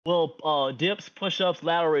Well, dips, push-ups,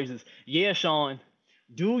 lateral raises. Yeah, Sean,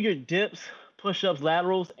 do your dips, push-ups,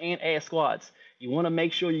 laterals, and add squats. You want to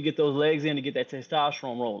make sure you get those legs in to get that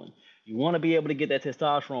testosterone rolling. You want to be able to get that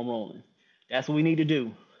testosterone rolling. That's what we need to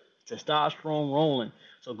do. Testosterone rolling.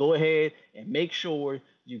 So go ahead and make sure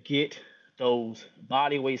you get those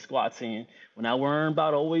body weight squats in. We're not worrying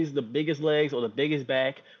about always the biggest legs or the biggest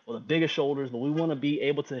back or the biggest shoulders, but we want to be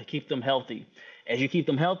able to keep them healthy. As you keep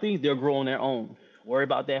them healthy, they'll grow on their own. Worry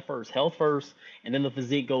about that first. Health first, and then the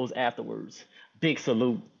physique goes afterwards. Big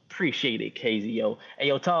salute. Appreciate it, KZO. Hey,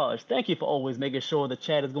 yo, Taj, thank you for always making sure the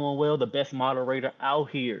chat is going well. The best moderator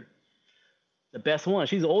out here. The best one.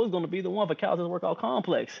 She's always going to be the one for Calisthenics Workout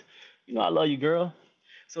Complex. You know I love you, girl.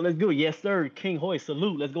 So let's go. Yes, sir. King Hoy,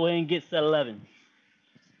 salute. Let's go ahead and get set 11.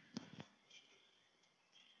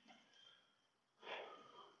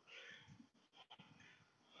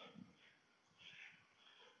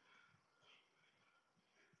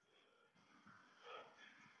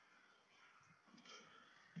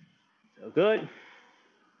 So good.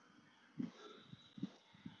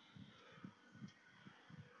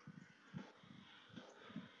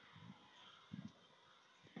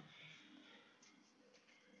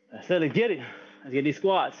 I said, let's get it. Let's get these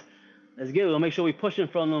squats. Let's get it. We'll make sure we pushing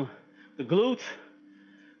from the glutes,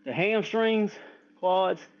 the hamstrings,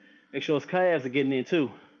 quads. Make sure those calves are getting in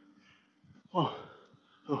too. 1,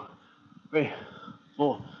 2, 3,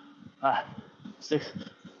 4, 5, 6,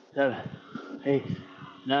 7, 8,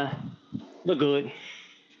 9. Look good.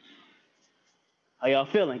 How y'all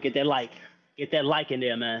feeling? Get that like. Get that like in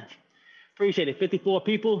there, man. Appreciate it. 54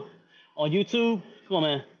 people on YouTube. Come on,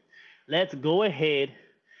 man. Let's go ahead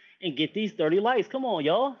and get these 30 likes. Come on,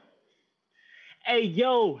 y'all. Hey,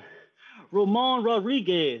 yo, Ramon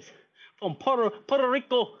Rodriguez from Puerto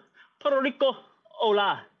Rico.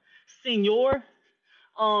 Hola, senor.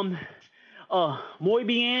 Muy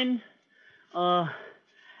bien. El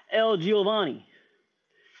Giovonni.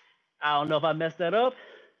 I don't know if I messed that up.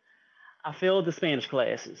 I failed the Spanish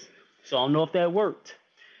classes, so I don't know if that worked.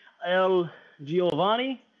 El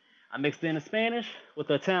Giovanni. I mixed in the Spanish with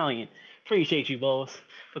the Italian. Appreciate you, boss,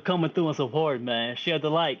 for coming through and support, man. Share the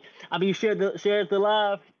like. Share the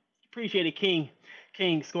live. Appreciate it,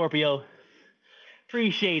 King Scorpio.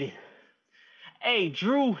 Appreciate it. Hey,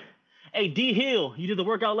 Drew. Hey, D Hill. You did the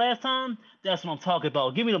workout last time? That's what I'm talking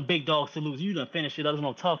about. Give me the big dog salutes. You done finished it. That's what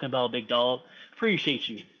I'm talking about, big dog. Appreciate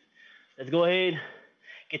you. Let's go ahead.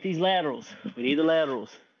 Get these laterals. We need the laterals.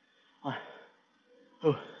 1,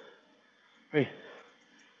 2, 3,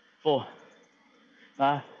 4,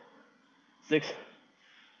 5, 6,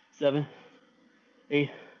 7, 8,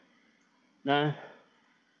 9,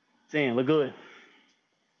 10. Look good.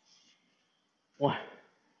 1,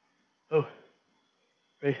 2,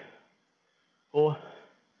 3, 4,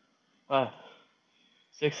 5,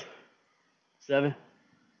 6, 7,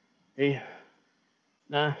 8,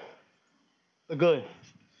 9. Look good.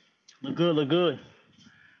 Look good, look good.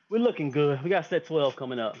 We're looking good. We got set 12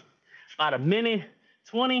 coming up. About a minute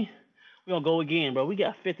 20, we're going to go again, bro. We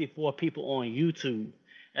got 54 people on YouTube.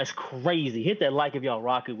 That's crazy. Hit that like if y'all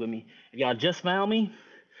rocking with me. If y'all just found me,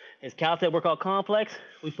 it's Calisthenics Workout Complex.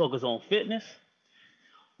 We focus on fitness.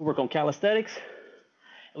 We work on calisthenics.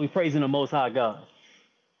 And we praising the Most High God.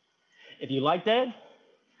 If you like that,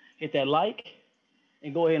 hit that like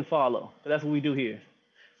and go ahead and follow. But that's what we do here.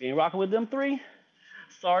 If you ain't rocking with them 3,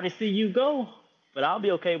 sorry to see you go, but I'll be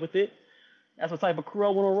okay with it. That's what type of crew I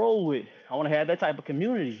want to roll with. I want to have that type of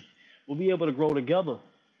community. We'll be able to grow together.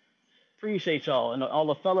 Appreciate y'all. And all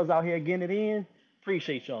the fellas out here getting it in,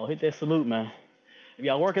 appreciate y'all. Hit that salute, man. If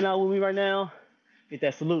y'all working out with me right now, hit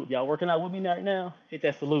that salute. If y'all working out with me right now, hit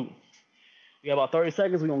that salute. We got about 30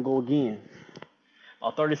 seconds, we're going to go again.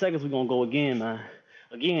 About 30 seconds, we're going to go again, man.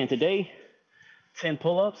 Again, today, 10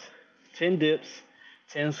 pull-ups, 10 dips,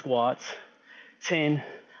 10 squats, 10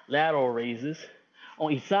 lateral raises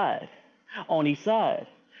on each side.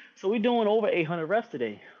 So we're doing over 800 reps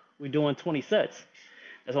today. We're doing 20 sets.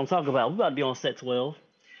 That's what I'm talking about. We're about to be on set 12.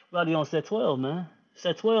 We're about to be on set 12, man.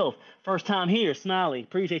 Set 12. First time here, Smiley.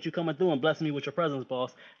 Appreciate you coming through and blessing me with your presence,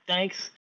 boss. Thanks.